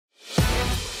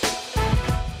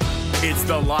It's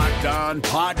the Locked On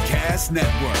Podcast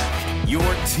Network, your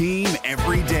team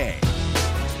every day.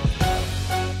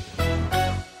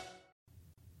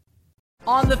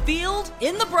 On the field,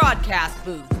 in the broadcast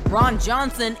booth, Ron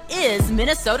Johnson is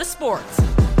Minnesota sports.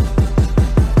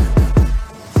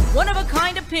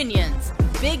 One-of-a-kind opinions,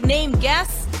 big-name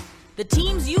guests, the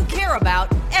teams you care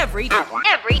about every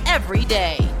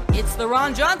day. It's the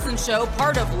Ron Johnson Show,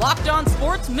 part of Locked On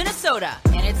Sports Minnesota,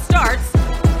 and it starts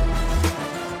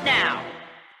now.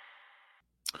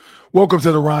 Welcome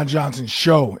to the Ron Johnson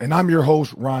Show, and I'm your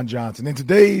host, Ron Johnson. In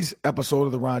today's episode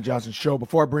of the Ron Johnson Show,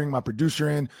 before I bring my producer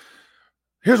in,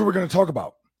 here's what we're going to talk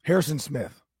about. Harrison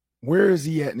Smith. Where is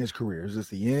he at in his career? Is this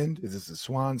the end? Is this a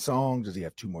swan song? Does he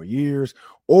have 2 more years?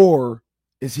 Or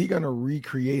is he going to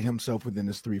recreate himself within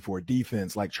this 3-4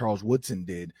 defense like Charles Woodson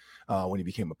did when he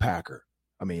became a Packer?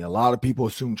 I mean, a lot of people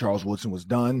assumed Charles Woodson was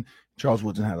done. Charles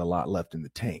Woodson had a lot left in the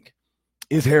tank.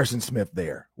 Is Harrison Smith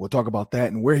there? We'll talk about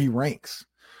that and where he ranks.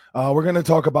 We're going to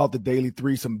talk about the Daily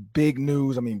 3, some big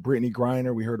news. I mean, Brittany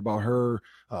Griner, we heard about her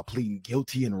pleading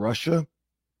guilty in Russia.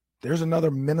 There's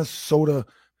another Minnesota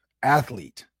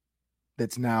athlete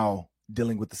that's now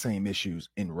dealing with the same issues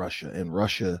in Russia, and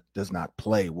Russia does not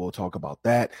play. We'll talk about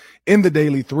that in the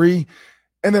Daily 3.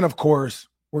 And then, of course,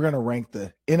 we're going to rank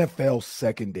the NFL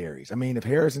secondaries. I mean, if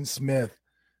Harrison Smith,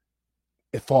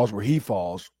 it falls where he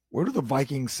falls, where do the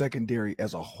Vikings secondary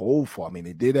as a whole fall? I mean,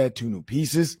 they did add 2 new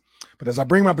pieces. But as I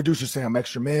bring my producer, Sam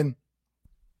Ekstrom, in,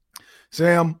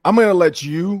 Sam, I'm going to let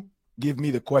you give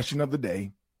me the question of the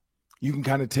day. You can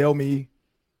kind of tell me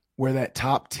where that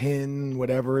top 10,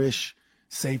 whatever-ish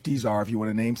safeties are, if you want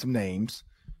to name some names,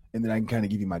 and then I can kind of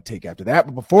give you my take after that.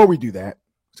 But before we do that,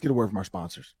 let's get a word from our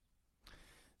sponsors.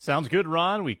 Sounds good,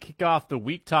 Ron. We kick off the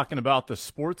week talking about the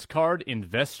Sports Card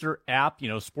Investor app. You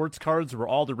know, sports cards were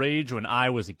all the rage when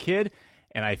I was a kid,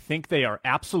 and I think they are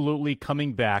absolutely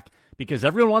coming back because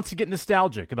everyone wants to get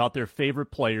nostalgic about their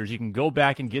favorite players. You can go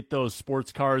back and get those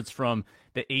sports cards from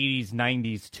the 80s,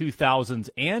 90s, 2000s,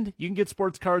 and you can get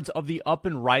sports cards of the up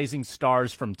and rising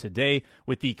stars from today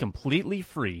with the completely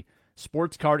free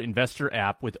Sports Card Investor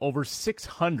app with over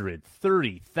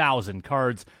 630,000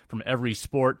 cards from every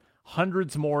sport,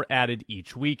 hundreds more added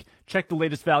each week. Check the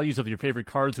latest values of your favorite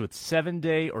cards with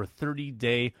 7-day or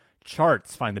 30-day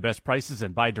charts. Find the best prices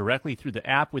and buy directly through the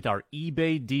app with our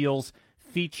eBay deals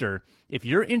feature. If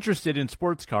you're interested in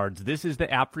sports cards, this is the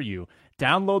app for you.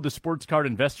 Download the Sports Card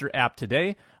Investor app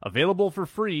today, available for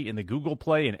free in the Google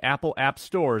Play and Apple App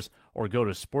stores, or go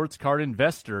to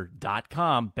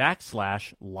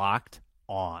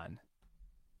sportscardinvestor.com/locked-on.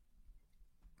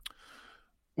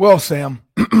 Well, Sam,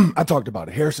 I talked about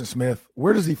it. Harrison Smith,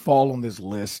 where does he fall on this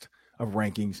list of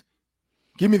rankings?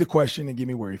 Give me the question and give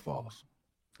me where he falls.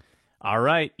 All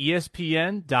right,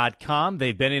 ESPN.com.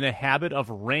 They've been in a habit of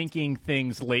ranking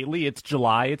things lately. It's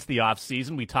July. It's the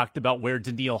offseason. We talked about where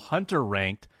Danielle Hunter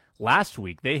ranked last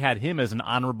week. They had him as an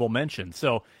honorable mention.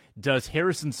 So does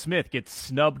Harrison Smith get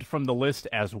snubbed from the list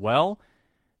as well?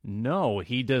 No,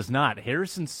 he does not.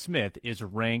 Harrison Smith is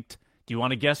ranked. Do you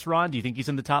want to guess, Ron? Do you think he's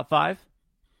in the top 5?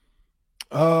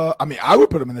 I mean, I would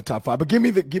put him in the top 5, but give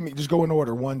me, just go in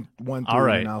order. One, three, all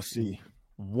right. And I'll see.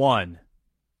 1,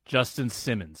 Justin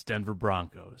Simmons, Denver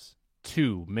Broncos.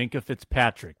 2, Minkah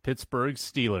Fitzpatrick, Pittsburgh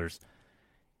Steelers.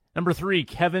 Number 3,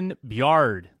 Kevin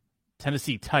Byard,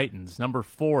 Tennessee Titans. Number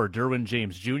 4, Derwin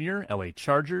James Jr., LA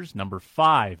Chargers. Number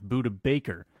 5, Budda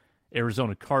Baker,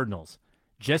 Arizona Cardinals.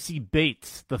 Jesse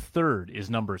Bates, the third, is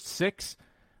number 6,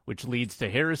 which leads to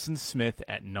Harrison Smith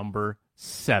at number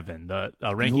 7. The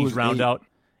rankings round out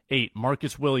 8,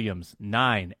 Marcus Williams.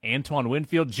 9, Antoine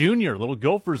Winfield Jr., little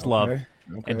Gophers love. Okay.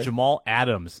 And Jamal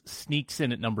Adams sneaks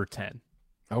in at number 10.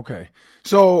 Okay.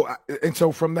 So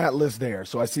from that list there,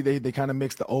 so I see they kind of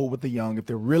mix the old with the young. If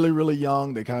they're really, really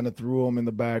young, they kind of threw them in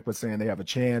the back, but saying they have a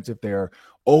chance. If they're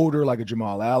older, like a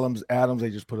Jamal Adams, they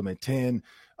just put them at 10.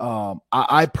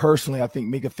 I personally, I think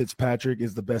Minkah Fitzpatrick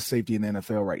is the best safety in the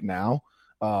NFL right now.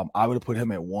 I would have put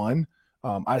him at 1.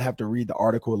 I'd have to read the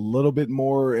article a little bit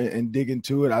more and dig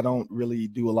into it. I don't really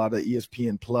do a lot of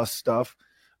ESPN Plus stuff.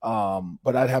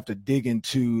 But I'd have to dig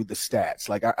into the stats.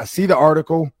 Like I see the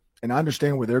article and I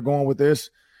understand where they're going with this,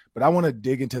 but I want to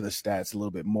dig into the stats a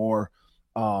little bit more.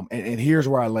 And here's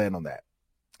where I land on that.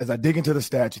 As I dig into the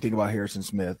stats, you think about Harrison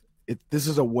Smith. This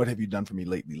is a what have you done for me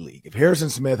lately league. If Harrison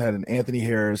Smith had an Anthony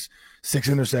Harris 6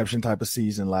 interception type of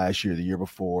season last year, the year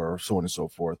before, so on and so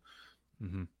forth,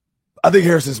 I think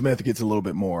Harrison Smith gets a little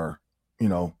bit more,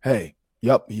 hey,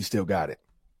 yep, he still got it.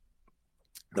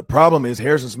 The problem is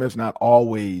Harrison Smith's not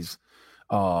always,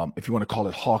 if you want to call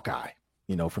it Hawkeye,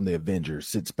 from the Avengers,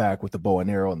 sits back with the bow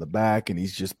and arrow in the back, and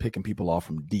he's just picking people off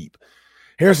from deep.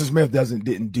 Harrison Smith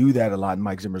didn't do that a lot in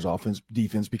Mike Zimmer's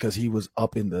defense because he was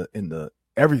up in the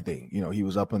everything. He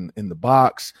was up in the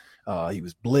box. He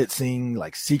was blitzing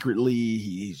like secretly.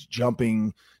 He's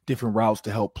jumping different routes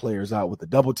to help players out with the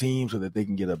double team so that they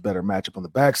can get a better matchup on the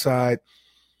backside.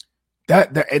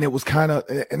 That and it was kind of,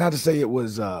 and not to say it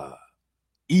was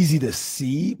easy to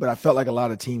see, but I felt like a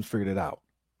lot of teams figured it out.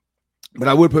 But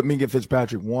I would put Minkah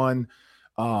Fitzpatrick 1.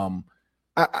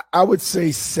 I would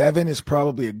say 7 is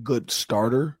probably a good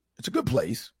starter. It's a good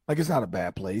place. Like, it's not a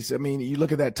bad place. I mean, you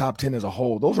look at that top 10 as a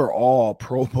whole, those are all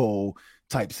Pro Bowl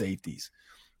type safeties.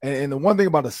 And the one thing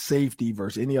about a safety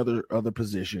versus any other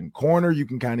position, corner, you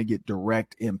can kind of get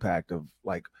direct impact of,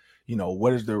 like,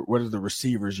 what is the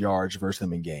receiver's yards versus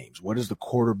them in games? What is the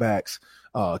quarterback's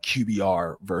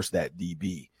QBR versus that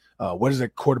DB? What is the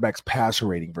quarterback's passer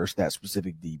rating versus that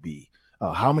specific DB?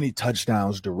 How many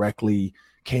touchdowns directly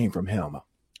came from him?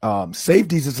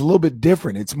 Safeties, it's a little bit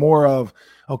different. It's more of,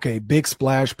 okay, big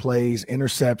splash plays,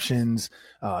 interceptions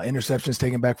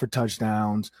taken back for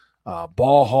touchdowns,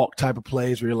 ball hawk type of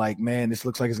plays where you're like, man, this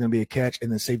looks like it's going to be a catch,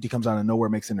 and then safety comes out of nowhere,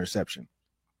 makes an interception.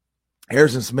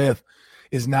 Harrison Smith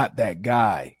is not that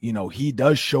guy. He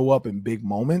does show up in big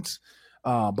moments,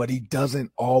 but he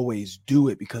doesn't always do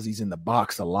it because he's in the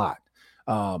box a lot.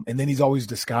 And then he's always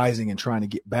disguising and trying to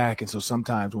get back. And so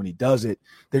sometimes when he does it,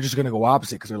 they're just going to go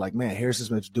opposite because they're like, man, Harrison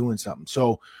Smith's doing something.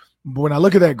 So when I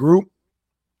look at that group,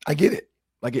 I get it.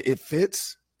 Like, it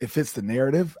fits. It fits the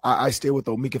narrative. I stay with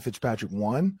Minkah Fitzpatrick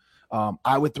 1.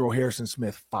 I would throw Harrison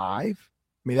Smith 5.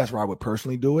 I mean, that's where I would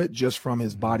personally do it, just from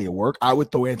his body of work. I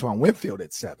would throw Antoine Winfield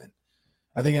at 7.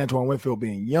 I think Antoine Winfield,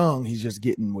 being young, he's just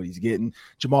getting what he's getting.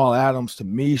 Jamal Adams, to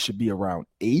me, should be around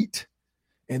 8.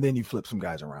 And then you flip some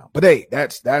guys around. But, hey,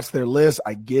 that's their list.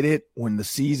 I get it. When the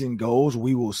season goes,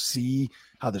 we will see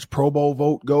how this Pro Bowl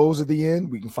vote goes at the end.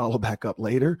 We can follow back up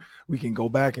later. We can go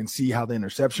back and see how the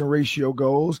interception ratio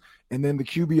goes. And then the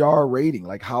QBR rating.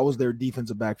 Like, how is their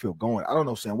defensive backfield going? I don't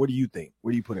know, Sam. What do you think?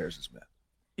 Where do you put Harrison Smith?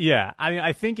 Yeah, I mean,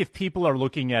 I think if people are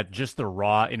looking at just the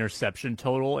raw interception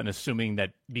total and assuming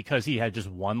that because he had just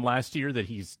 1 last year that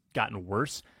he's gotten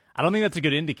worse, I don't think that's a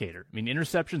good indicator. I mean,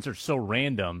 interceptions are so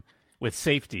random with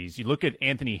safeties. You look at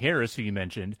Anthony Harris, who you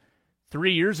mentioned,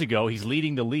 3 years ago, he's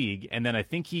leading the league, and then I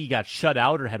think he got shut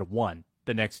out or had 1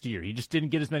 the next year. He just didn't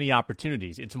get as many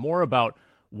opportunities. It's more about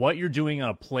what you're doing on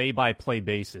a play-by-play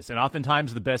basis, and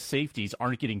oftentimes the best safeties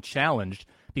aren't getting challenged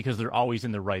because they're always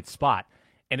in the right spot.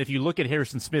 And if you look at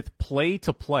Harrison Smith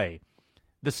play-to-play,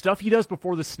 the stuff he does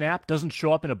before the snap doesn't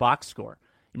show up in a box score.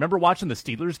 You remember watching the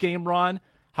Steelers game, Ron?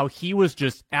 How he was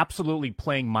just absolutely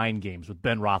playing mind games with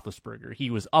Ben Roethlisberger. He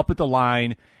was up at the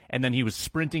line, and then he was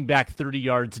sprinting back 30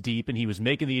 yards deep, and he was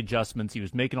making the adjustments. He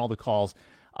was making all the calls.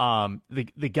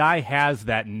 The guy has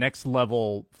that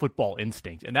next-level football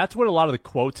instinct, and that's what a lot of the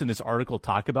quotes in this article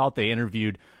talk about. They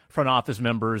interviewed front office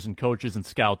members and coaches and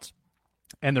scouts,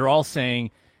 and they're all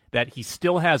saying that he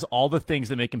still has all the things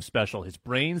that make him special. His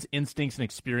brains, instincts, and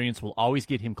experience will always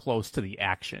get him close to the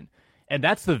action. And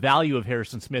that's the value of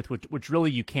Harrison Smith, which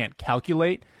really you can't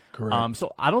calculate. Correct.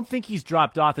 So I don't think he's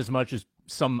dropped off as much as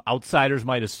some outsiders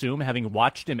might assume. Having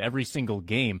watched him every single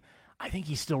game, I think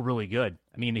he's still really good.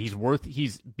 I mean,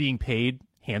 he's being paid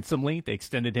handsomely. They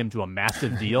extended him to a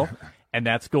massive deal, and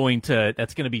that's going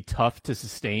to be tough to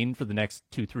sustain for the next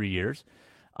 2-3 years.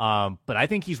 But I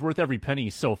think he's worth every penny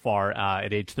so far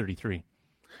at age 33.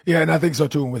 Yeah, and I think so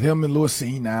too. And with him and Lewis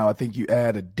Cine now, I think you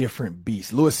add a different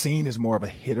beast. Lewis Cine is more of a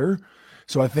hitter.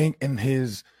 So I think in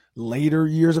his later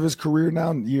years of his career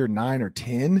now, year 9 or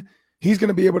 10, he's going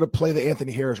to be able to play the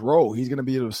Anthony Harris role. He's going to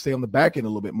be able to stay on the back end a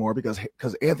little bit more because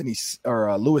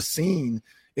Lewis Cine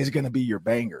is going to be your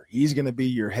banger. He's going to be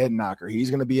your head knocker. He's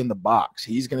going to be in the box.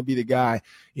 He's going to be the guy,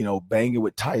 banging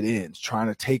with tight ends, trying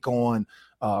to take on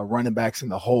running backs in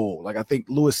the hole. Like, I think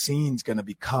Lewis Cine's going to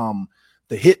become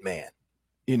the hitman.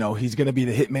 He's going to be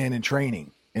the hitman in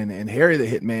training. And Harry, the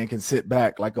hitman, can sit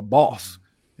back like a boss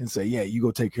and say, yeah, you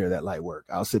go take care of that light work.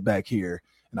 I'll sit back here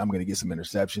and I'm going to get some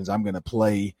interceptions. I'm going to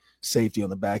play safety on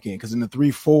the back end. Because in the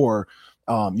 3-4,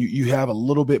 you have a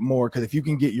little bit more. Because if you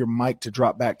can get your mic to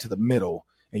drop back to the middle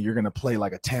and you're going to play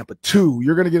like a Tampa 2,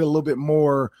 you're going to get a little bit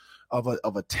more of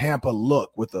a Tampa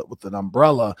look with an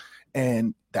umbrella.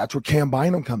 And that's where Cam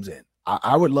Bynum comes in.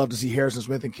 I would love to see Harrison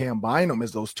Smith and Cam Bynum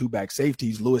as those 2 back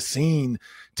safeties. Lewis Cine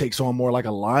takes on more like a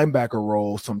linebacker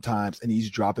role sometimes, and he's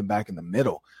dropping back in the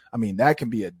middle. I mean, that can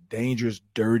be a dangerous,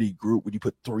 dirty group when you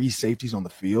put 3 safeties on the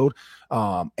field.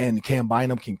 And Cam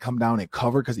Bynum can come down and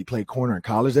cover because he played corner in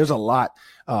college. There's a lot.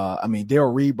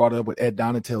 Darryl Reed brought it up with Ed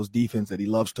Donatel's defense that he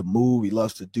loves to move. He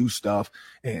loves to do stuff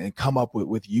and come up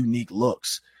with unique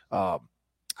looks.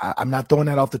 I'm not throwing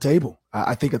that off the table.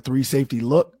 I think a 3 safety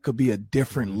look could be a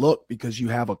different look because you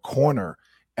have a corner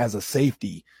as a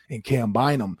safety in Cam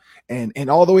Bynum. And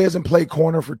although he hasn't played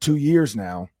corner for 2 years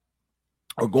now,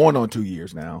 or going on 2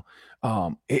 years now,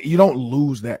 you don't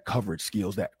lose that coverage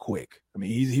skills that quick. I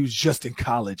mean, he was just in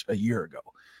college a year ago.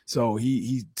 So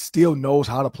he still knows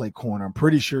how to play corner. I'm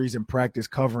pretty sure he's in practice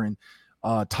covering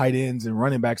tight ends and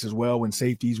running backs as well when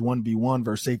safeties 1v1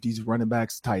 versus safeties, running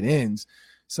backs, tight ends.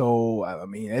 So, I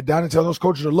mean, down until those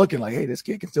coaches are looking like, hey, this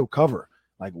kid can still cover.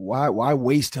 Like, why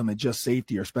waste him at just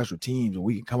safety or special teams when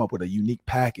we can come up with a unique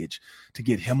package to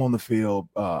get him on the field,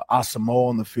 Asamoah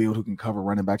on the field who can cover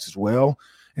running backs as well,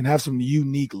 and have some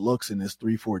unique looks in this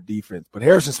 3-4 defense. But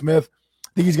Harrison Smith,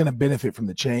 I think he's going to benefit from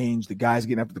the change. The guys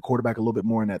getting after the quarterback a little bit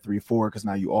more in that 3-4 because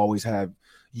now you always have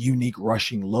unique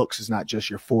rushing looks. It's not just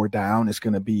your 4 down. It's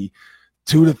going to be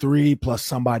 2 to 3 plus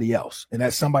somebody else. And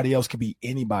that somebody else could be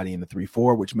anybody in the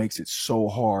 3-4, which makes it so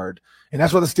hard. And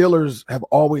that's why the Steelers have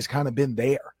always kind of been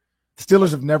there. The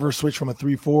Steelers have never switched from a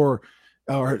 3-4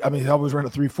 they always ran a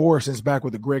 3-4 since back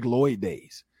with the Greg Lloyd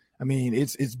days. I mean,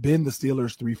 it's been the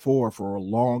Steelers 3-4 for a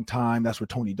long time. That's where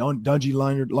Tony Dungy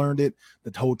learned it.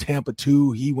 The whole Tampa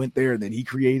 2, he went there and then he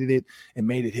created it and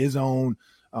made it his own.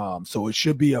 So it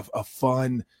should be a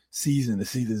fun season to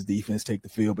see this defense take the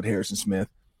field. But Harrison Smith,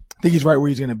 I think he's right where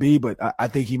he's going to be, but I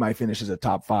think he might finish as a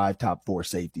top 5, top 4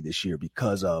 safety this year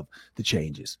because of the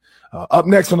changes. Up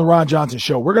next on the Ron Johnson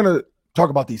Show, we're going to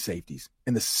talk about these safeties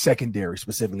in the secondary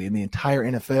specifically in the entire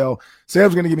NFL.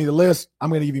 Sam's going to give me the list. I'm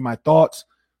going to give you my thoughts.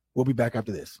 We'll be back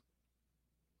after this.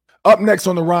 Up next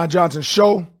on the Ron Johnson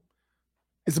Show,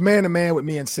 it's man-to-man with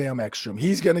me and Sam Ekstrom.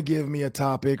 He's going to give me a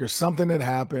topic or something that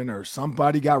happened or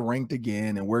somebody got ranked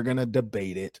again, and we're going to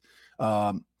debate it.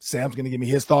 Sam's going to give me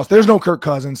his thoughts. There's no Kirk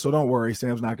Cousins, so don't worry.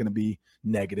 Sam's not going to be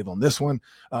negative on this one.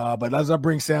 But as I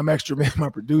bring Sam Ekstrom in, my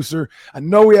producer, I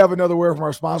know we have another word from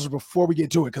our sponsors before we get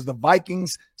to it because the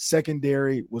Vikings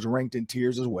secondary was ranked in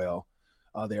tiers as well.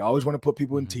 They always want to put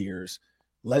people in tiers.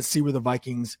 Let's see where the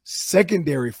Vikings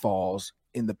secondary falls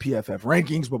in the PFF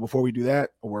rankings. But before we do that,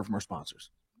 a word from our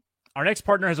sponsors. Our next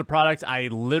partner has a product I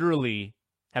literally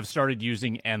have started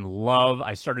using and love.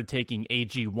 I started taking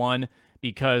AG1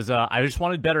 because I just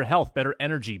wanted better health, better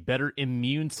energy, better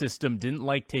immune system. Didn't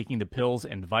like taking the pills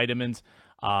and vitamins.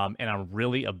 And I'm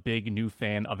really a big new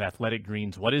fan of Athletic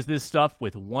Greens. What is this stuff?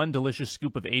 With one delicious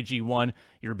scoop of AG1,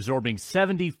 you're absorbing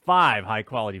 75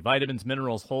 high-quality vitamins,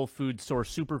 minerals, whole food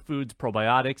source superfoods,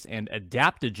 probiotics, and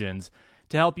adaptogens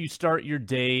to help you start your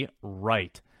day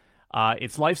right.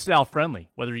 It's lifestyle friendly.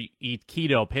 Whether you eat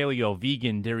keto, paleo,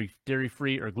 vegan,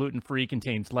 dairy-free, or gluten-free,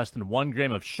 contains less than 1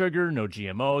 gram of sugar, no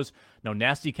GMOs, no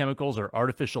nasty chemicals or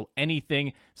artificial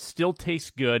anything, still tastes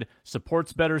good,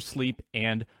 supports better sleep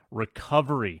and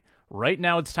recovery. Right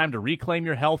now, it's time to reclaim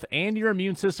your health and your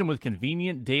immune system with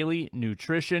convenient daily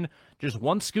nutrition. Just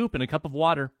 1 scoop in a cup of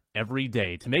water every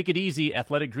day. To make it easy,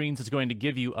 Athletic Greens is going to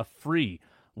give you a free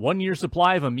 1-year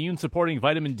supply of immune-supporting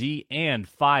vitamin D and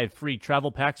 5 free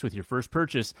travel packs with your first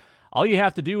purchase. All you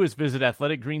have to do is visit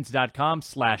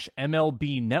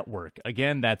athleticgreens.com/MLB Network.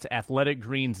 Again, that's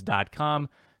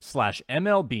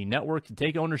athleticgreens.com/MLB Network to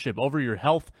take ownership over your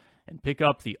health and pick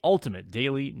up the ultimate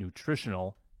daily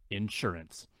nutritional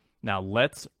insurance. Now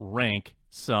let's rank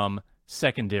some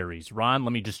secondaries. Ron,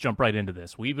 let me just jump right into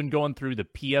this. We've been going through the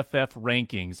PFF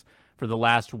rankings for the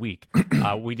last week.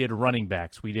 We did running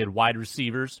backs. We did wide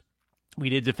receivers. We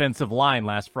did defensive line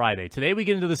last Friday. Today we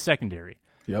get into the secondary.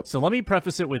 Yep. So let me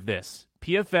preface it with this.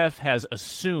 PFF has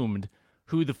assumed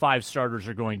who the 5 starters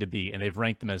are going to be, and they've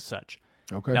ranked them as such.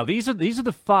 Okay. Now, these are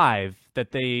the 5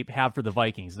 that they have for the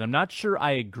Vikings, and I'm not sure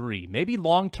I agree. Maybe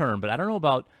long-term, but I don't know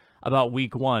about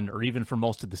week 1 or even for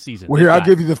most of the season. Well, here, I'll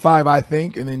give you the 5 I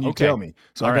think, and then you tell me.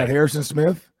 So All I got right. Harrison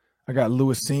Smith. I got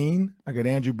Lewis Seen. I got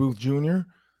Andrew Booth Jr.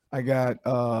 I got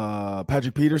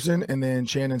Patrick Peterson, and then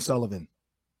Shannon Sullivan.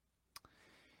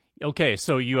 Okay,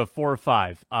 so you have 4 or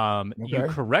 5. You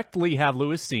correctly have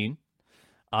Lewis Seen.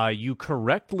 You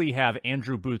correctly have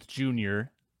Andrew Booth Jr.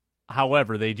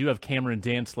 However, they do have Cameron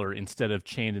Dantzler instead of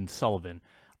Shannon Sullivan.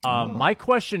 My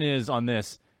question is on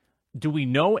this, do we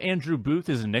know Andrew Booth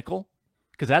is a nickel?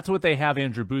 Because that's what they have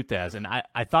Andrew Booth as. And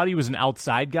I thought he was an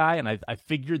outside guy, and I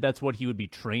figured that's what he would be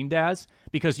trained as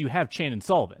because you have Shannon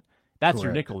Sullivan. That's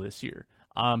your nickel this year.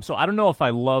 So I don't know if I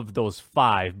love those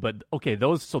 5, but okay,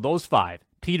 those 5,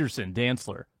 Peterson,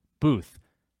 Dantzler, Booth,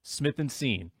 Smith and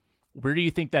Seen. Where do you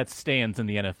think that stands in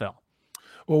the NFL?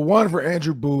 Well, one for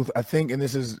Andrew Booth, I think, and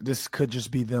this could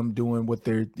just be them doing what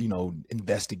their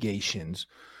investigations.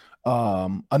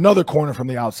 Another corner from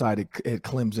the outside at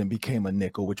Clemson became a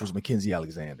nickel, which was Mackenzie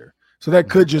Alexander. So that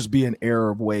could just be an error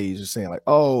of ways of saying like,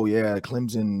 oh yeah,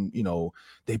 Clemson,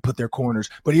 they put their corners,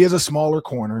 but he is a smaller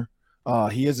corner.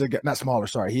 He is not smaller.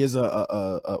 Sorry. He is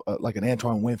a like an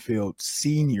Antoine Winfield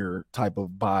senior type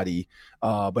of body.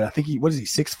 But I think what is he,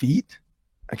 6 feet?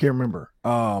 I can't remember.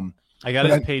 I got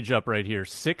his page up right here.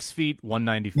 6 feet,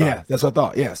 195. Yeah, that's what I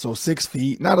thought. Yeah. So 6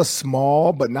 feet, not a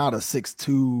small, but not a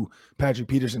 6'2" Patrick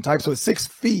Peterson type. So 6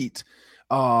 feet,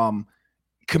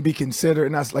 can be considered,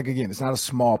 and that's like, again, it's not a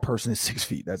small person at 6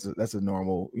 feet. That's a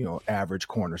normal, average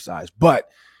corner size. But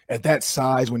at that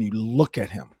size, when you look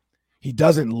at him, he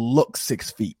doesn't look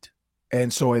 6 feet.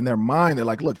 And so in their mind, they're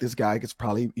like, look, this guy gets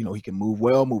probably, he can move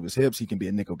well, move his hips. He can be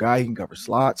a nickel guy. He can cover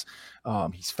slots.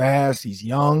 He's fast. He's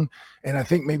young. And I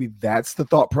think maybe that's the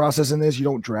thought process in this. You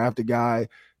don't draft a guy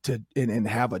and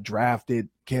have a drafted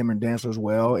Cameron Dantzler as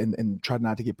well and try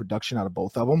not to get production out of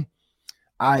both of them.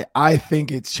 I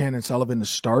think it's Shannon Sullivan to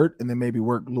start and then maybe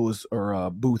work Lewis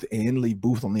or Booth in, leave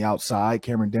Booth on the outside,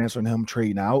 Cameron Dantzler and him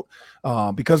trading out,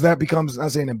 because that becomes,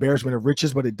 not saying embarrassment of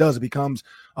riches, but it does. It becomes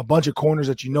a bunch of corners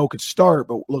that could start,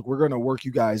 but look, we're going to work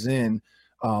you guys in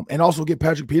and also get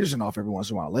Patrick Peterson off every once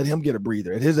in a while. Let him get a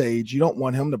breather. At his age, you don't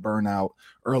want him to burn out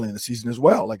early in the season as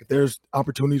well. Like if there's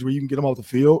opportunities where you can get him off the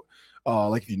field,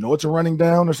 like if it's a running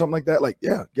down or something like that, like,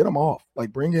 yeah, get him off.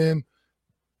 Like bring in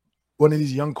one of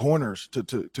these young corners to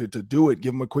do it,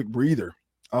 give them a quick breather.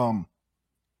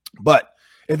 But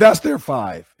if that's their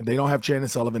 5 and they don't have Shannon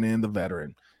Sullivan in, the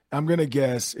veteran, I'm going to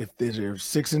guess if there's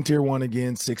 6 in tier 1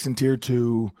 again, 6 in tier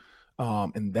 2,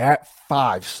 and that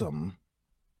 5-some,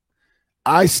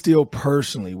 I still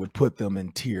personally would put them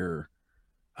in tier,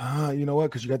 you know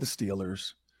what? Because you got the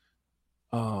Steelers.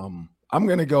 I'm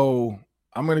going to go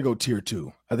tier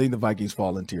 2. I think the Vikings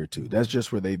fall in tier 2. That's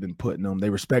just where they've been putting them. They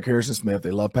respect Harrison Smith.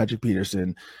 They love Patrick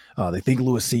Peterson. They think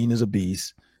Lewis Cine is a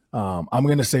beast. I'm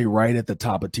going to say right at the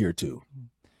top of tier 2.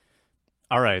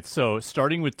 All right. So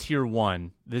starting with tier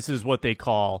 1, this is what they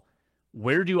call,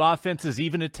 where do offenses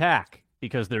even attack?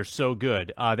 Because they're so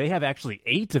good. They have actually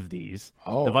 8 of these.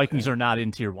 Oh, the Vikings are not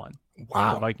in tier 1.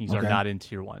 Wow. The Vikings are not in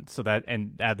tier 1. So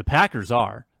the Packers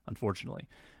are, unfortunately.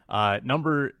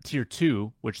 Number tier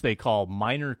 2, which they call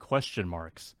minor question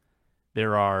marks.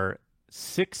 There are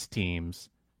 6 teams,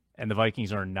 and the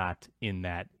Vikings are not in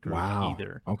that group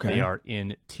either. Okay. They are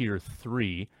in tier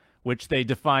 3, which they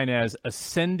define as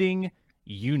ascending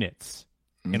units.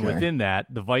 Okay. And within that,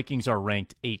 the Vikings are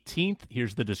ranked 18th.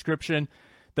 Here's the description.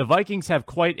 The Vikings have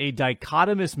quite a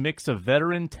dichotomous mix of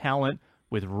veteran talent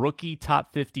with rookie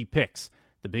top 50 picks.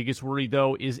 The biggest worry,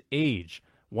 though, is age.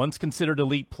 Once considered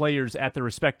elite players at their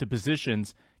respective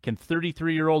positions, can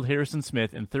 33-year-old Harrison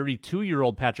Smith and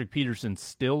 32-year-old Patrick Peterson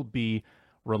still be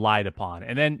relied upon?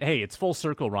 And then, hey, it's full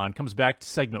circle, Ron. Comes back to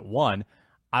segment 1.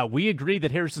 We agree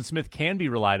that Harrison Smith can be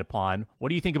relied upon. What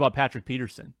do you think about Patrick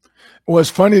Peterson? Well, it's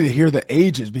funny to hear the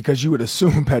ages because you would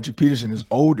assume Patrick Peterson is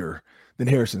older than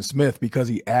Harrison Smith because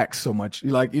he acts so much.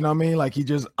 Like, you know what I mean? Like he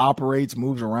just operates,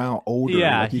 moves around older.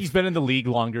 Yeah, like he's been in the league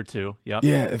longer too. Yep.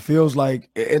 Yeah, it feels like,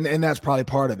 and that's probably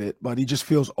part of it, but he just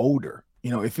feels older.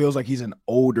 It feels like he's an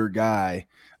older guy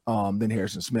than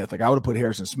Harrison Smith. Like I would have put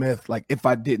Harrison Smith, like if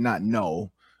I did not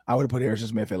know, I would have put Harrison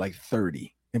Smith at like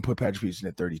 30 and put Patrick Peterson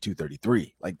at 32,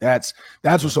 33. Like that's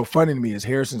what's so funny to me is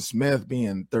Harrison Smith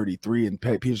being 33 and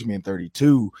Peterson being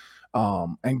 32.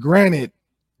 And granted,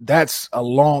 that's a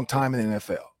long time in the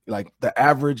NFL. Like the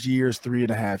average year is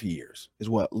 3.5 years is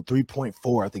what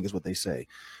 3.4, I think is what they say.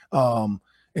 And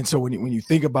so when you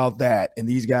think about that, and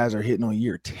these guys are hitting on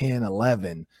year 10,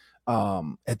 11,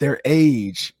 at their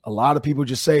age, a lot of people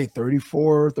just say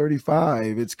 34,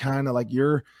 35. It's kind of like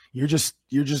you're just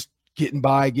getting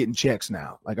by, getting checks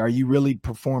now. Like, are you really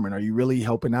performing? Are you really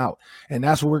helping out? And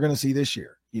that's what we're going to see this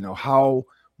year. How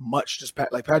much does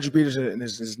Patrick Peterson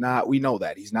is not, we know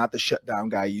that he's not the shutdown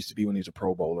guy he used to be when he was a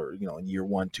Pro Bowler, in year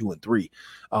 1, 2, and 3.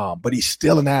 But he's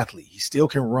still an athlete. He still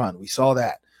can run. We saw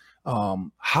that.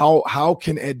 How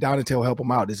can Ed Donatell help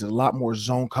him out? Is it a lot more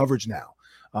zone coverage now?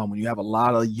 When you have a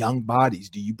lot of young bodies,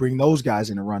 do you bring those guys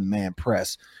in to run man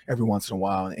press every once in a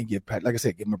while and give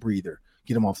him a breather,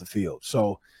 get him off the field?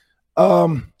 So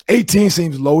 18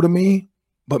 seems low to me,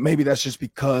 but maybe that's just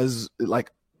because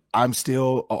I'm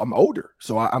older.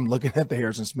 So I'm looking at the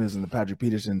Harrison Smiths and the Patrick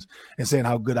Petersons and saying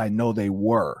how good I know they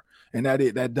were. And that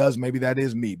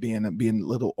is me being a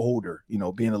little older,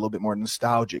 being a little bit more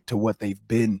nostalgic to what they've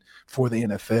been for the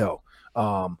NFL.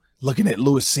 Looking at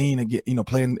Lewis Cine again,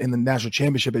 playing in the national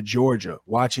championship at Georgia,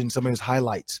 watching some of his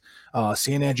highlights,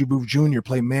 seeing Andrew Booth Jr.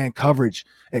 play man coverage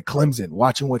at Clemson,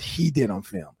 watching what he did on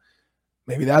film.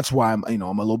 Maybe that's why I'm a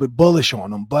little bit bullish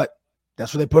on him, but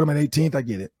that's where they put him at 18th. I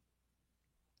get it.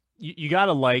 you got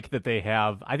to like that they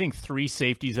have, I think, 3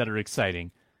 safeties that are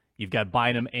exciting. You've got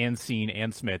Bynum and Seen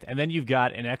and Smith, and then you've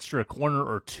got an extra corner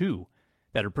or 2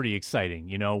 that are pretty exciting.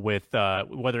 With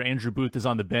whether Andrew Booth is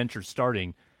on the bench or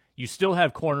starting, you still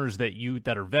have corners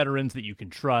that are veterans that you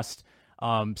can trust.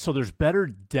 So there's better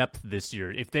depth this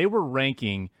year. If they were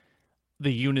ranking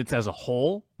the units as a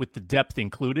whole with the depth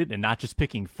included and not just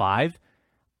picking 5,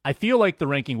 I feel like the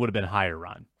ranking would have been higher,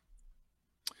 Ron.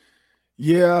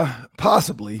 Yeah,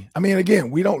 possibly. I mean, again,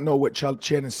 we don't know what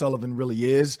Chandon Sullivan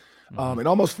really is. It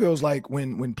almost feels like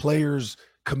when players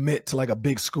commit to like a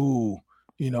big school,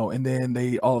 and then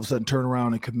they all of a sudden turn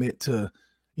around and commit to,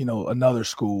 another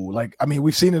school. Like, I mean,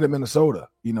 we've seen it in Minnesota.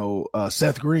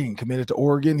 Seth Green committed to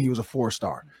Oregon. He was a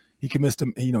 4-star. He commits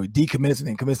to, he decommits and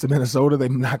then commits to Minnesota. They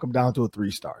knock him down to a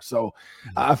 3-star. So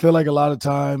I feel like a lot of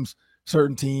times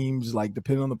certain teams, like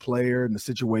depending on the player and the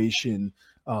situation,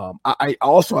 I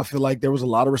feel like there was a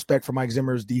lot of respect for Mike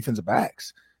Zimmer's defensive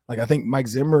backs. Like, I think Mike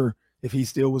Zimmer, if he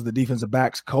still was the defensive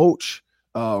backs coach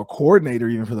or coordinator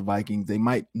even for the Vikings, they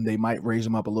might raise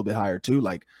him up a little bit higher too.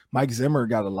 Like, Mike Zimmer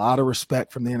got a lot of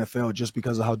respect from the NFL just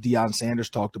because of how Deion Sanders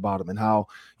talked about him and how,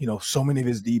 so many of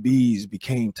his DBs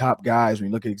became top guys. When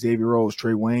you look at Xavier Rhodes,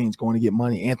 Trey Waynes going to get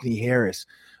money, Anthony Harris,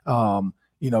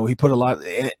 he put a lot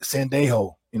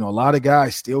Sandejo, a lot of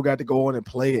guys still got to go on and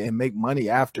play and make money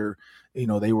after,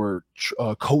 they were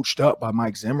coached up by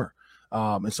Mike Zimmer.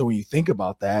 And so when you think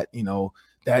about that,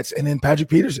 and then Patrick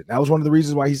Peterson, that was one of the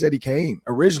reasons why he said he came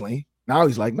originally. Now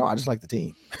he's like, no, I just like the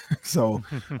team. So,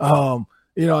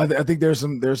 I think there's a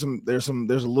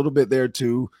little bit there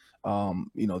too.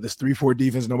 This 3-4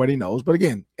 defense, nobody knows, but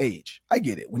again, age, I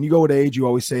get it. When you go with age, you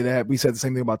always say that. We said the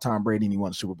same thing about Tom Brady and he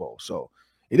won the Super Bowl. So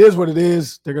it is what it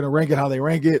is. They're going to rank it how they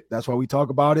rank it. That's why we talk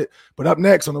about it. But up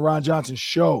next on the Ron Johnson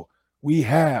Show, we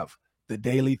have the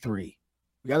Daily 3.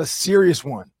 We got a serious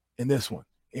one in this one.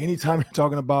 Anytime you're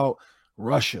talking about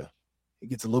Russia, it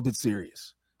gets a little bit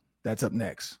serious. That's up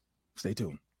next. Stay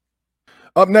tuned.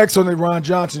 Up next on the Ron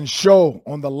Johnson Show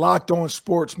on the Locked On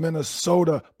Sports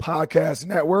Minnesota Podcast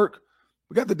Network,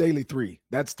 we got the Daily 3.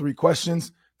 That's 3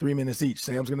 questions, 3 minutes each.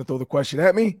 Sam's going to throw the question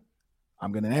at me.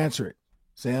 I'm going to answer it.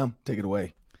 Sam, take it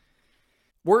away.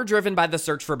 We're driven by the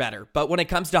search for better, but when it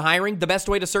comes to hiring, the best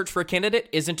way to search for a candidate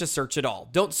isn't to search at all.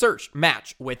 Don't search,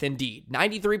 match with Indeed.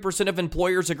 93% of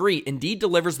employers agree Indeed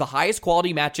delivers the highest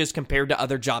quality matches compared to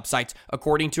other job sites,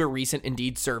 according to a recent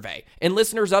Indeed survey. And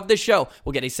listeners of this show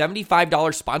will get a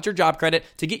 $75 sponsored job credit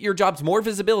to get your jobs more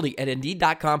visibility at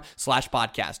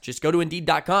Indeed.com/podcast. Just go to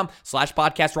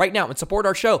Indeed.com/podcast right now and support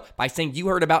our show by saying you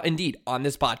heard about Indeed on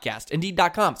this podcast.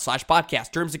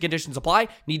 Indeed.com/podcast. Terms and conditions apply.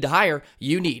 Need to hire?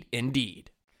 You need Indeed.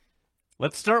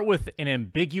 Let's start with an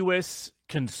ambiguous,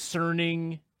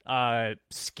 concerning,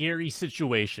 scary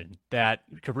situation that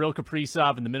Kirill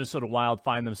Kaprizov and the Minnesota Wild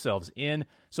find themselves in.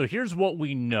 So here's what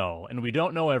we know, and we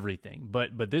don't know everything,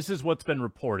 but this is what's been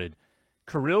reported.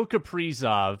 Kirill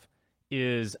Kaprizov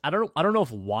is, I don't know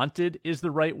if wanted is the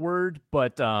right word,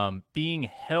 but being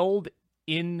held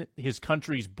in his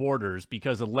country's borders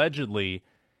because allegedly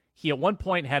he at one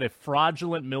point had a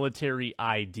fraudulent military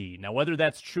ID. Now, whether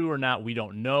that's true or not, we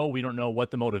don't know. We don't know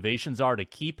what the motivations are to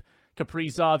keep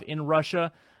Kaprizov in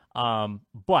Russia.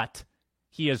 But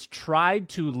he has tried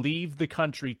to leave the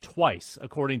country twice,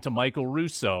 according to Michael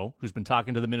Russo, who's been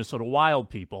talking to the Minnesota Wild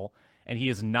people, and he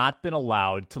has not been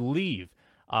allowed to leave.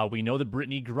 We know that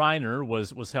Brittany Griner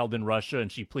was held in Russia,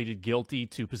 and she pleaded guilty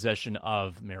to possession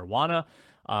of marijuana.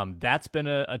 That's been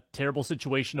a terrible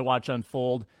situation to watch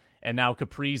unfold. And now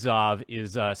Kaprizov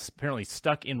is apparently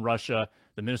stuck in Russia.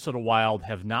 The Minnesota Wild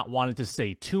have not wanted to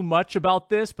say too much about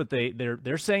this, but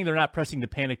they're saying they're not pressing the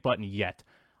panic button yet.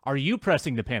 Are you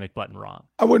pressing the panic button, Ron?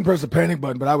 I wouldn't press the panic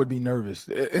button, but I would be nervous.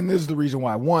 And this is the reason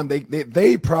why. One,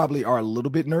 they probably are a little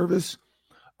bit nervous,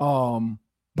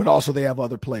 but also they have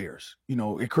other players.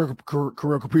 Kirill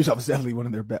Kaprizov is definitely one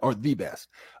of their best, or the best,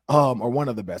 or one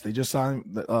of the best. They just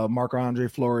signed Marc-Andre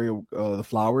Fleury. The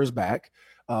Flower is back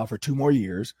for 2 more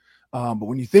years. But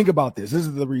when you think about this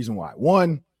is the reason why.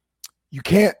 One, you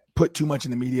can't put too much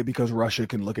in the media because Russia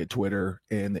can look at Twitter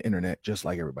and the internet just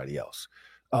like everybody else.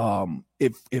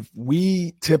 If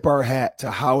we tip our hat to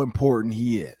how important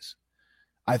he is,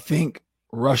 I think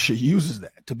Russia uses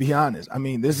that, to be honest. I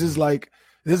mean, this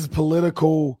is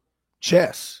political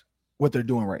chess, what they're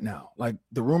doing right now. Like,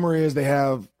 the rumor is they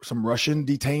have some Russian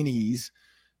detainees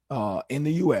in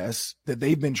the U.S. that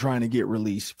they've been trying to get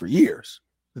released for years,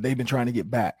 that they've been trying to get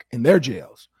back in their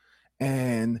jails.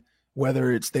 And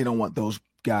whether it's they don't want those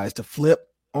guys to flip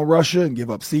on Russia and give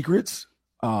up secrets,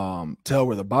 tell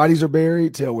where the bodies are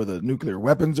buried, tell where the nuclear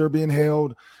weapons are being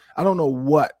held. I don't know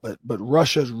what, but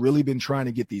Russia's really been trying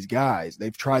to get these guys.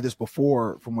 They've tried this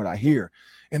before, from what I hear.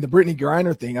 And the Brittany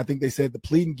Griner thing, I think they said the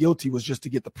pleading guilty was just to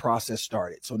get the process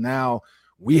started. So now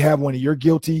we have one of your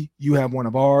guilty, you have one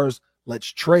of ours. Let's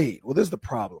trade. Well, this is the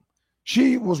problem.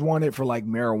 She was wanted for like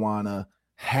marijuana,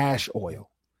 hash oil.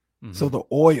 Mm-hmm. So the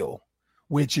oil,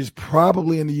 which is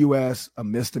probably in the U.S. a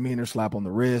misdemeanor, slap on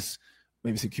the wrist,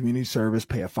 maybe some community service,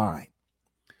 pay a fine.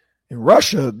 In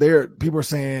Russia, people are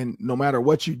saying no matter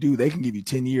what you do, they can give you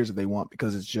 10 years if they want,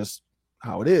 because it's just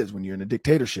how it is when you're in a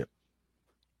dictatorship.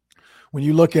 When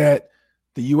you look at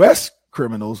the U.S.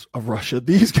 criminals of Russia,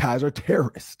 these guys are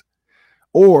terrorists,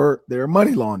 or they're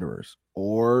money launderers,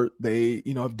 or they,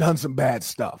 have done some bad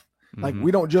stuff. Mm-hmm. Like,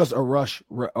 we don't just arrest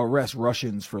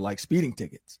Russians for like speeding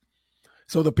tickets.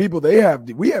 So the people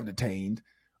we have detained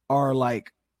are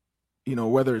like,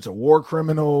 whether it's a war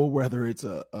criminal, whether it's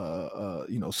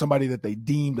somebody that they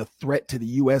deemed a threat to the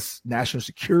U.S. national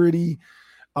security.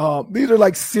 These are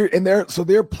like and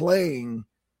they're playing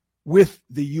with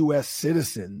the U.S.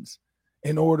 citizens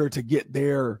in order to get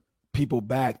their people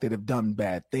back that have done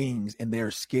bad things, and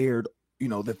they're scared,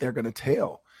 that they're going to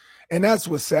tell. And that's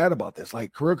what's sad about this.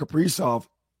 Like, Kirill Kaprizov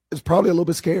is probably a little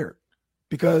bit scared,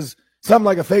 because something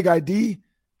like a fake ID,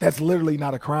 that's literally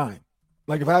not a crime.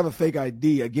 Like, if I have a fake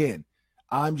ID, again,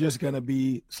 I'm just going to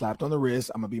be slapped on the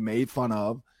wrist. I'm going to be made fun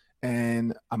of,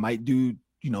 and I might do,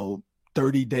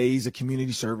 30 days of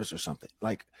community service or something.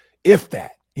 Like, if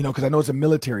that, because I know it's a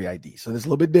military ID, so it's a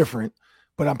little bit different.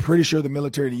 But I'm pretty sure the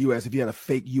military in the U.S., if you had a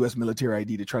fake U.S. military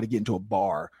ID to try to get into a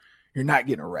bar, you're not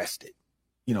getting arrested.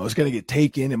 It's going to get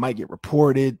taken. It might get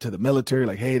reported to the military,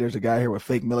 like, hey, there's a guy here with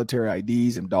fake military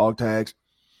IDs and dog tags.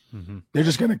 Mm-hmm. They're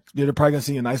probably going to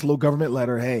see a nice little government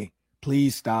letter. Hey,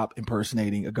 please stop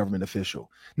impersonating a government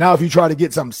official. Now, if you try to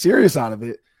get something serious out of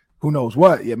it, who knows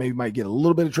what? Yeah, maybe you might get a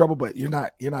little bit of trouble, but you're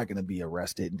not going to be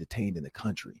arrested and detained in the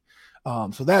country.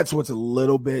 So that's what's a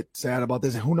little bit sad about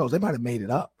this. And who knows? They might have made it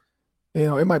up.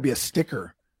 It might be a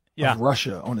sticker of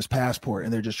Russia on his passport,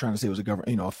 and they're just trying to say it was a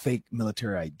government, a fake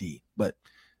military ID. But,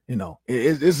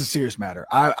 it's a serious matter.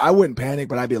 I wouldn't panic,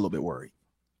 but I'd be a little bit worried.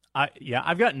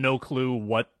 I've got no clue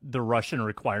what the Russian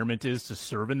requirement is to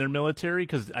serve in their military,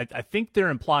 because I think they're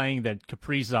implying that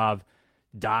Kaprizov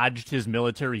dodged his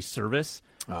military service.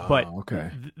 But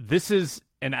okay. This is,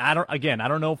 and I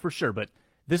don't know for sure, but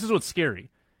this is what's scary.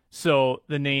 So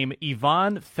the name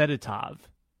Ivan Fedotov,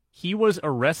 he was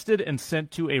arrested and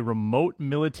sent to a remote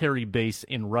military base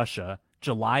in Russia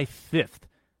July 5th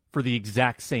for the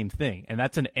exact same thing. And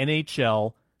that's an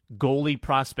NHL goalie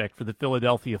prospect for the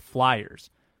Philadelphia Flyers.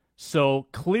 So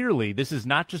clearly, this is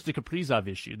not just a Kaprizov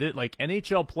issue. Like,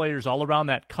 NHL players all around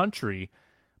that country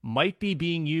might be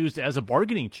being used as a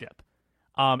bargaining chip.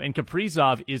 And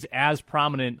Kaprizov is as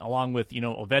prominent, along with,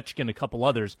 Ovechkin, a couple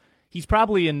others. He's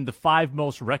probably in the 5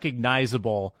 most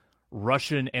recognizable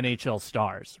Russian NHL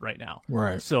stars right now.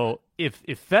 Right. So if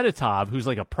Fedotov, who's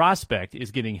like a prospect,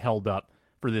 is getting held up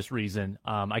for this reason,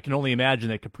 I can only imagine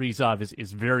that Kaprizov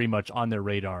is very much on their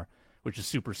radar, which is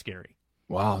super scary.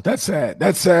 Wow, that's sad.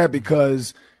 That's sad,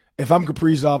 because if I'm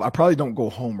Kaprizov, I probably don't go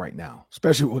home right now,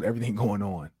 especially with everything going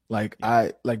on. Like,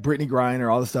 like Brittany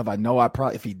Griner, all the stuff. I know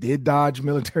if he did dodge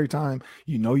military time,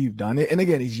 you've done it. And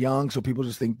again, he's young, so people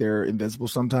just think they're invincible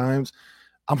sometimes.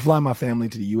 I'm flying my family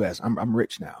to the U.S. I'm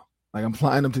rich now. Like, I'm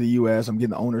flying them to the U.S. I'm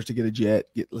getting the owners to get a jet.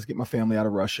 Let's get my family out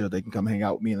of Russia. They can come hang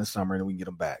out with me in the summer, and we can get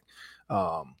them back.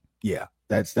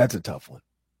 That's a tough one.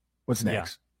 What's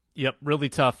next? Yeah. Yep, really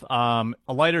tough. A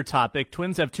lighter topic.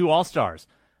 Twins have 2 All-Stars.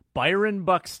 Byron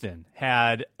Buxton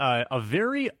had a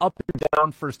very up and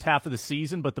down first half of the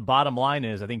season, but the bottom line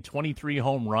is, I think, 23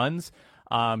 home runs,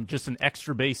 just an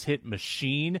extra base hit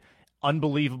machine,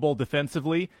 unbelievable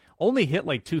defensively. Only hit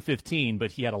like 215,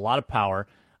 but he had a lot of power.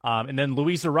 And then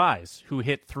Luis Arraez, who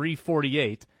hit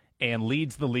 348 and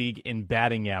leads the league in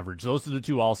batting average. Those are the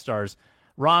 2 All-Stars.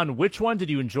 Ron, which one did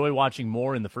you enjoy watching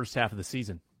more in the first half of the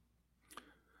season?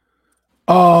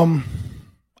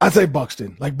 I'd say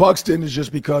Buxton. Like, Buxton is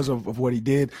just because of what he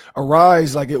did.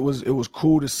 Arraez, like, it was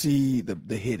cool to see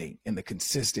the hitting and the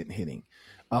consistent hitting.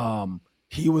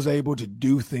 He was able to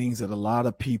do things that a lot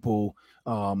of people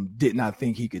did not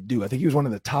think he could do. I think he was one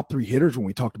of the top 3 hitters when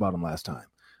we talked about him last time.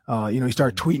 He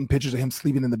started tweeting pictures of him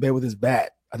sleeping in the bed with his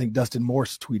bat. I think Dustin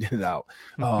Morse tweeted it out,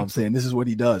 saying this is what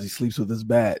he does. He sleeps with his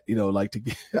bat, I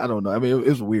don't know. I mean, it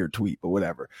was a weird tweet, but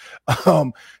whatever.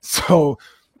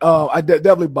 I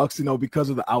definitely Buxton, because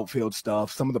of the outfield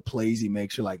stuff, some of the plays he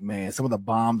makes, you're like, man, some of the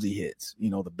bombs he hits,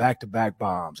 the back-to-back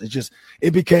bombs.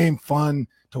 It became fun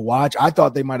to watch. I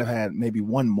thought they might have had maybe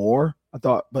one more.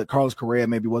 but Carlos Correa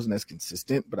maybe wasn't as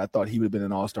consistent, but I thought he would have been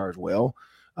an all-star as well.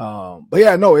 But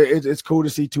yeah, no, it's cool to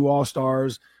see 2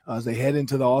 All-Stars as they head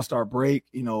into the All-Star break,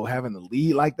 having the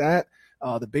lead like that.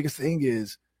 The biggest thing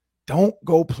is don't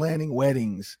go planning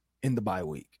weddings in the bye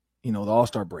week, the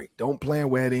All-Star break. Don't plan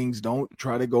weddings. Don't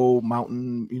try to go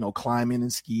mountain, climbing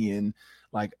and skiing.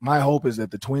 Like, my hope is that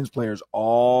the Twins players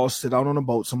all sit out on a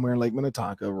boat somewhere in Lake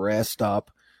Minnetonka, rest up,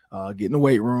 get in the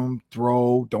weight room,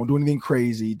 throw, don't do anything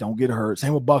crazy, don't get hurt.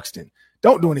 Same with Buxton.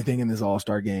 Don't do anything in this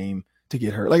All-Star game to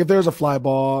get hurt. Like, if there's a fly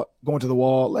ball going to the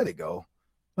wall, let it go.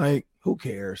 Like, who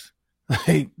cares?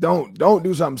 Like, don't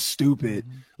do something stupid,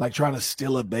 like trying to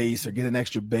steal a base or get an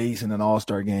extra base in an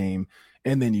All-Star game,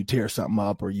 and then you tear something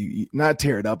up, or you not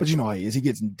tear it up, but you know how he is. He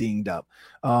gets dinged up.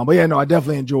 But yeah, no, I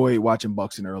definitely enjoy watching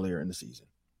Buxton earlier in the season.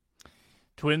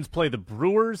 Twins play the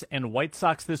Brewers and White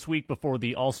Sox this week before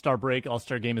the All-Star break.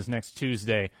 All-Star game is next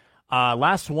Tuesday.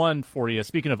 Last one for you.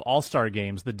 Speaking of All-Star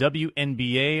games, the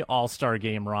WNBA All-Star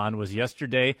game, Ron, was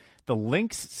yesterday. The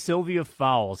Lynx Sylvia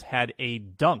Fowles had a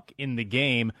dunk in the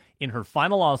game in her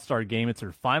final All-Star game. It's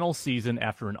her final season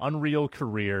after an unreal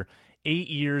career, 8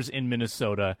 years in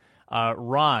Minnesota.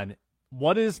 Ron,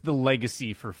 what is the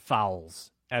legacy for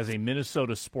Fowles as a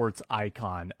Minnesota sports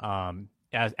icon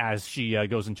as she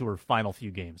goes into her final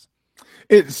few games?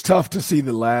 It's tough to see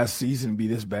the last season be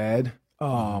this bad.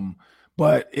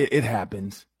 But it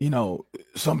happens.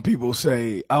 Some people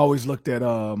say, I always looked at,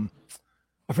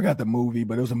 I forgot the movie,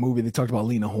 but it was a movie that talked about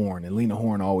Lena Horne, and Lena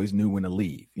Horne always knew when to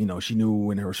leave. She knew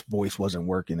when her voice wasn't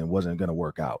working and wasn't going to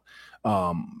work out.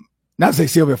 Not to say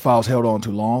Sylvia Fowles held on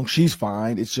too long. She's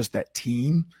fine. It's just that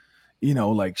team,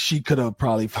 like she could have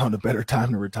probably found a better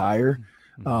time to retire.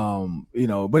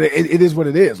 But it is what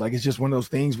it is. Like, it's just one of those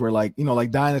things where, like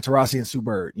Diana Taurasi and Sue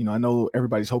Bird, I know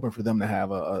everybody's hoping for them to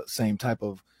have a same type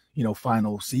of,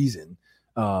 final season.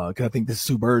 Cause I think this is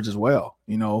Sue Bird's as well.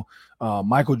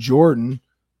 Michael Jordan,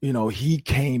 he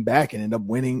came back and ended up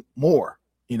winning more,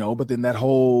 but then that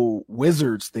whole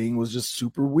Wizards thing was just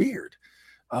super weird.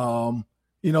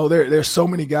 There's so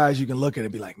many guys you can look at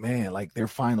and be like, man, like their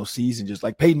final season, just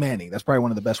like Peyton Manning. That's probably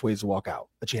one of the best ways to walk out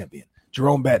a champion.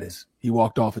 Jerome Bettis, he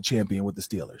walked off a champion with the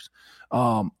Steelers.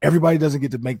 Everybody doesn't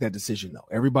get to make that decision though.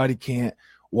 Everybody can't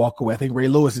walk away. I think Ray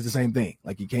Lewis is the same thing.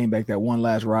 Like, he came back that one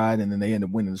last ride and then they end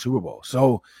up winning the Super Bowl.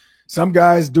 So some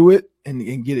guys do it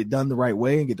and get it done the right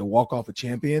way and get to walk off a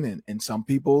champion. And some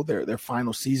people, their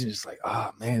final season is like,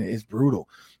 man, it's brutal.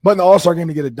 But in the All-Star game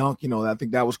to get a dunk, I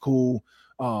think that was cool.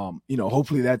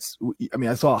 Hopefully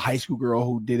I saw a high school girl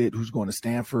who did it, who's going to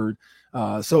Stanford.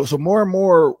 So more and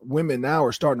more women now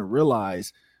are starting to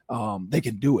realize they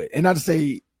can do it. And not to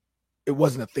say it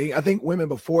wasn't a thing. I think women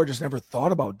before just never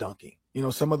thought about dunking.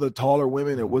 Some of the taller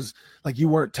women, it was like you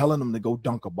weren't telling them to go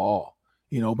dunk a ball,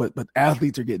 but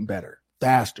athletes are getting better,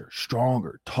 faster,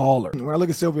 stronger, taller. When I look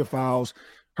at Sylvia Fowles,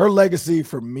 her legacy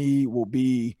for me will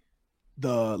be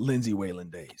the Lindsay Whalen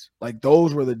days. Like,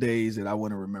 those were the days that I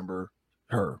want to remember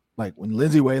her. Like, when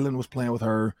Lindsay Whalen was playing with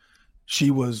her,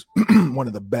 she was one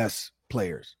of the best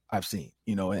players I've seen,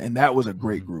 and that was a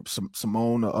great group.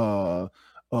 Simone, what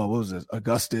was it?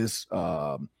 Augustus,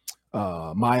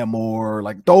 Maya Moore,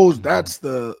 like those. That's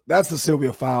the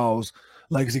Sylvia Fowles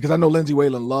legacy. Because I know Lindsay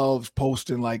Whalen loves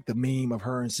posting like the meme of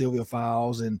her and Sylvia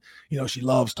Fowles, and she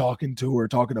loves talking to her,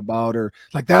 talking about her.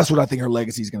 Like, that's what I think her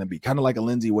legacy is going to be, kind of like a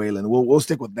Lindsay Whalen. We'll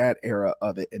stick with that era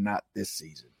of it and not this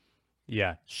season.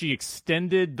 Yeah, she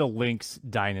extended the Lynx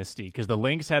dynasty because the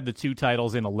Lynx had the 2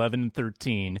 titles in 11 and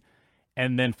 13,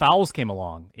 and then Fowles came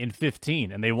along in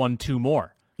 15, and they won 2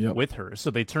 more. Yep. With her.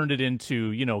 So they turned it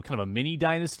into, kind of a mini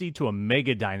dynasty to a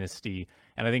mega dynasty.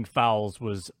 And I think Fowles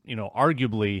was,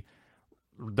 arguably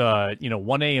the,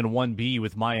 1A and 1B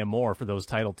with Maya Moore for those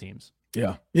title teams.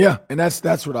 Yeah. Yeah. And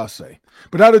that's what I'll say.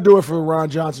 But that'll do it for the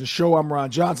Ron Johnson Show. I'm Ron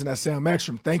Johnson. That's Sam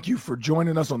Ekstrom. Thank you for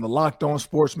joining us on the Locked On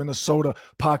Sports Minnesota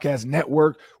Podcast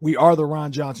Network. We are the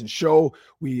Ron Johnson Show.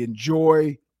 We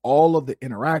enjoy all of the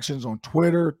interactions on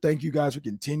Twitter. Thank you guys for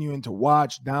continuing to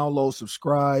watch, download,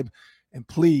 subscribe. And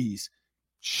please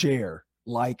share,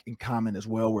 like, and comment as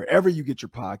well wherever you get your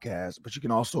podcast. But you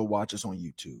can also watch us on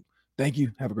YouTube. Thank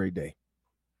you. Have a great day.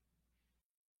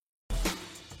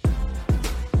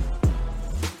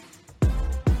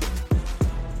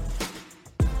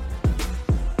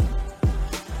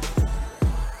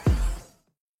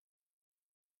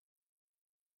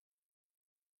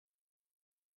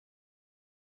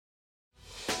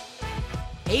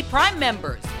 Hey, Prime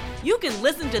members, you can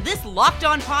listen to this Locked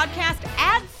On podcast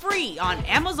ad-free on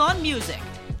Amazon Music.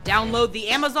 Download the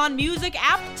Amazon Music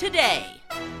app today.